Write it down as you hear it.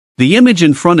The image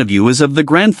in front of you is of the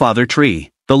grandfather tree,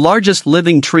 the largest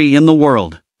living tree in the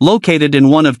world, located in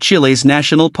one of Chile's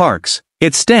national parks.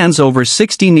 It stands over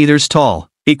 60 meters tall,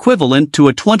 equivalent to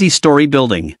a 20-story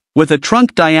building, with a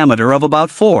trunk diameter of about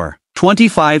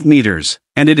 4.25 meters,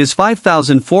 and it is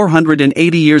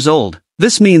 5,480 years old.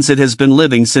 This means it has been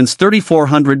living since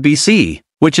 3400 BC,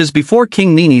 which is before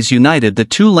King Ninus united the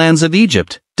two lands of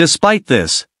Egypt. Despite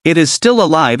this, it is still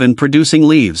alive and producing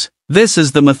leaves. This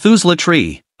is the Methuselah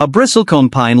Tree, a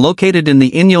bristlecone pine located in the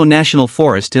Inyo National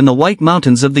Forest in the White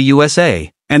Mountains of the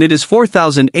USA, and it is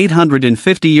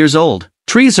 4,850 years old.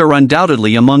 Trees are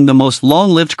undoubtedly among the most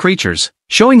long-lived creatures,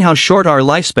 showing how short our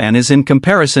lifespan is in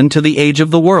comparison to the age of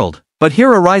the world. But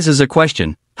here arises a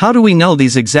question: how do we know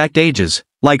these exact ages?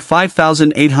 Like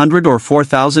 5,800 or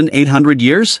 4,800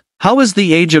 years? How is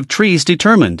the age of trees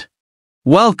determined?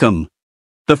 Welcome.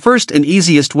 The first and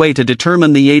easiest way to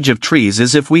determine the age of trees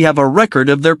is if we have a record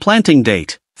of their planting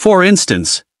date. For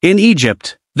instance, in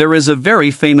Egypt, there is a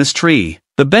very famous tree,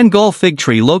 the Bengal fig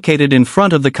tree located in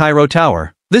front of the Cairo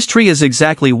Tower. This tree is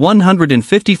exactly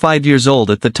 155 years old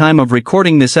at the time of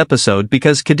recording this episode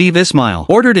because Khedive Ismail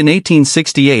ordered in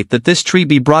 1868 that this tree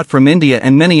be brought from India,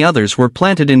 and many others were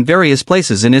planted in various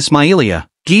places in Ismailia,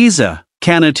 Giza,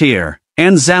 Kanatir,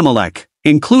 and Zamalek,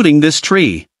 including this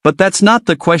tree. But that's not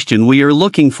the question we are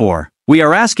looking for. We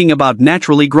are asking about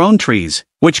naturally grown trees,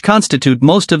 which constitute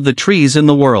most of the trees in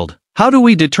the world. How do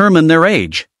we determine their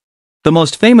age? The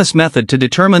most famous method to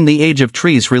determine the age of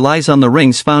trees relies on the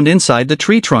rings found inside the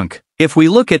tree trunk. If we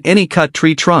look at any cut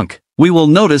tree trunk, we will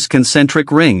notice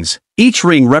concentric rings. Each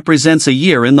ring represents a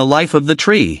year in the life of the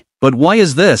tree. But why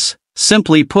is this?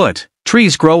 Simply put,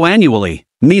 trees grow annually,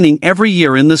 meaning every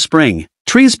year in the spring,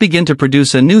 trees begin to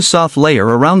produce a new soft layer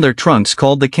around their trunks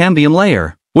called the cambium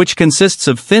layer, which consists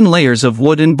of thin layers of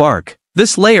wood and bark.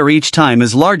 This layer each time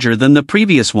is larger than the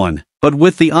previous one, but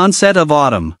with the onset of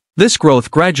autumn, this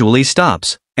growth gradually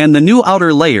stops, and the new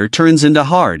outer layer turns into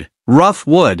hard, rough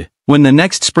wood. When the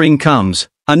next spring comes,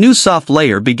 a new soft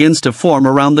layer begins to form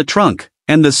around the trunk,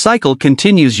 and the cycle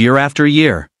continues year after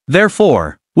year.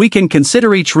 Therefore, we can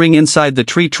consider each ring inside the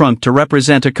tree trunk to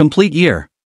represent a complete year.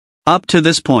 Up to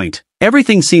this point,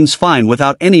 everything seems fine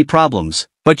without any problems,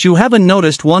 but you haven't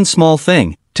noticed one small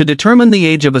thing. To determine the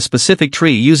age of a specific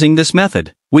tree using this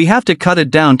method, we have to cut it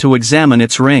down to examine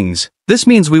its rings. This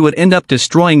means we would end up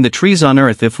destroying the trees on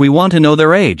Earth if we want to know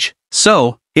their age.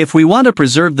 So, if we want to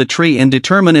preserve the tree and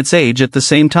determine its age at the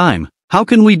same time, how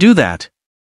can we do that?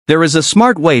 There is a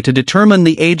smart way to determine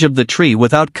the age of the tree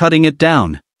without cutting it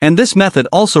down, and this method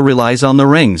also relies on the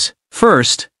rings.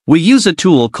 First, we use a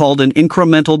tool called an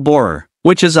incremental borer,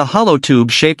 which is a hollow tube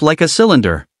shaped like a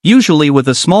cylinder, usually with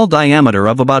a small diameter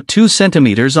of about 2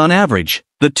 centimeters on average.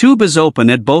 The tube is open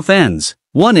at both ends.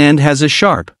 One end has a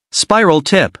sharp, spiral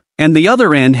tip, and the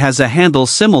other end has a handle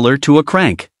similar to a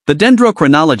crank. The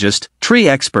dendrochronologist, tree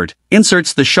expert,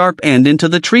 inserts the sharp end into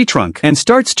the tree trunk and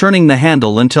starts turning the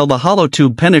handle until the hollow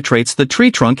tube penetrates the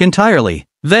tree trunk entirely.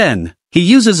 Then, he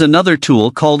uses another tool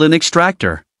called an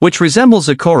extractor, which resembles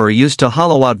a corer used to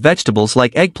hollow out vegetables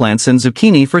like eggplants and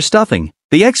zucchini for stuffing.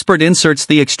 The expert inserts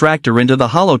the extractor into the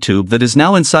hollow tube that is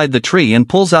now inside the tree and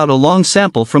pulls out a long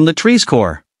sample from the tree's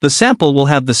core. The sample will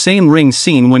have the same rings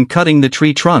seen when cutting the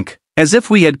tree trunk, as if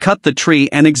we had cut the tree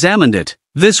and examined it.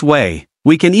 This way,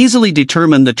 we can easily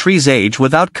determine the tree's age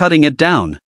without cutting it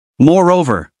down.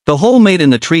 Moreover, the hole made in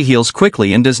the tree heals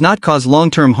quickly and does not cause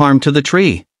long-term harm to the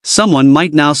tree. Someone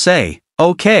might now say,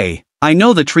 okay, I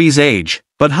know the tree's age,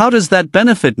 but how does that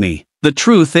benefit me? The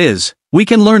truth is, we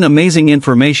can learn amazing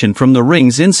information from the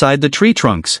rings inside the tree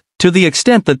trunks, to the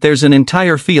extent that there's an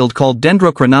entire field called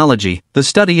Dendrochronology, the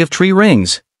study of tree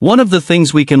rings. One of the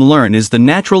things we can learn is the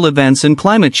natural events and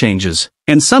climate changes,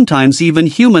 and sometimes even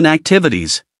human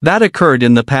activities, that occurred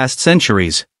in the past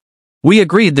centuries. We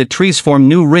agreed that trees form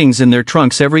new rings in their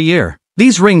trunks every year.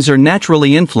 These rings are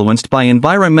naturally influenced by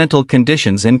environmental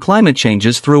conditions and climate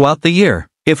changes throughout the year.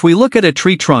 If we look at a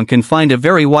tree trunk and find a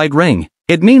very wide ring,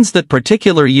 it means that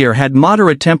particular year had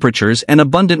moderate temperatures and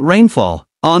abundant rainfall.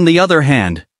 On the other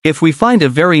hand, if we find a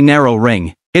very narrow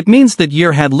ring, it means that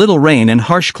year had little rain and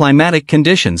harsh climatic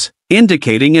conditions,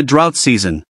 indicating a drought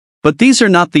season. But these are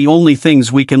not the only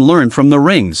things we can learn from the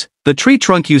rings. The tree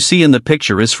trunk you see in the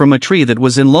picture is from a tree that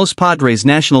was in Los Padres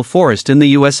National Forest in the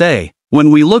USA. When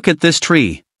we look at this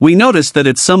tree, we notice that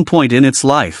at some point in its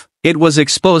life, it was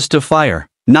exposed to fire.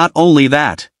 Not only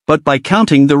that, but by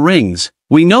counting the rings,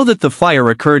 we know that the fire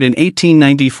occurred in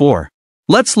 1894.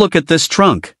 Let's look at this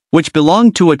trunk, which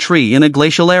belonged to a tree in a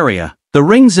glacial area. The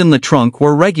rings in the trunk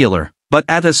were regular, but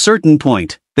at a certain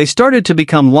point, they started to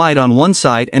become wide on one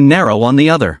side and narrow on the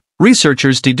other.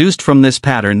 Researchers deduced from this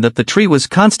pattern that the tree was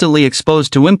constantly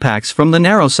exposed to impacts from the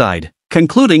narrow side,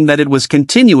 concluding that it was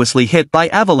continuously hit by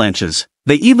avalanches.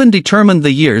 They even determined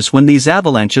the years when these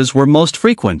avalanches were most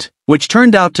frequent, which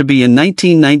turned out to be in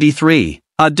 1993.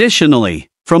 Additionally,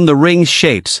 from the ring's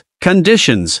shapes,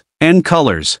 conditions, and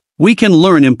colors, we can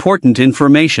learn important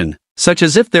information, such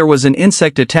as if there was an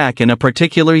insect attack in a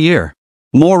particular year.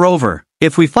 Moreover,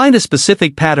 if we find a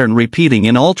specific pattern repeating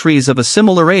in all trees of a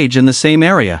similar age in the same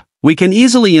area, we can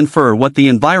easily infer what the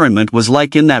environment was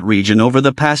like in that region over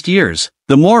the past years.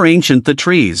 The more ancient the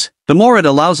trees, the more it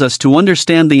allows us to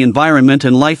understand the environment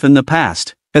and life in the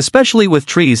past, especially with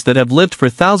trees that have lived for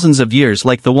thousands of years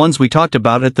like the ones we talked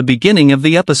about at the beginning of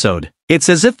the episode. It's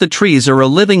as if the trees are a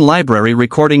living library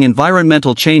recording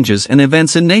environmental changes and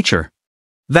events in nature.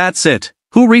 That's it.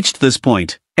 Who reached this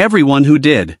point? Everyone who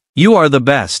did. You are the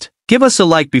best. Give us a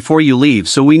like before you leave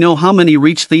so we know how many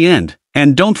reached the end.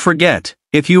 And don't forget,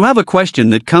 if you have a question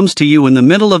that comes to you in the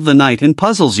middle of the night and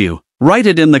puzzles you, write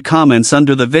it in the comments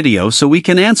under the video so we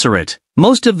can answer it.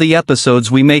 Most of the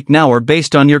episodes we make now are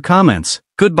based on your comments.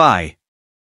 Goodbye.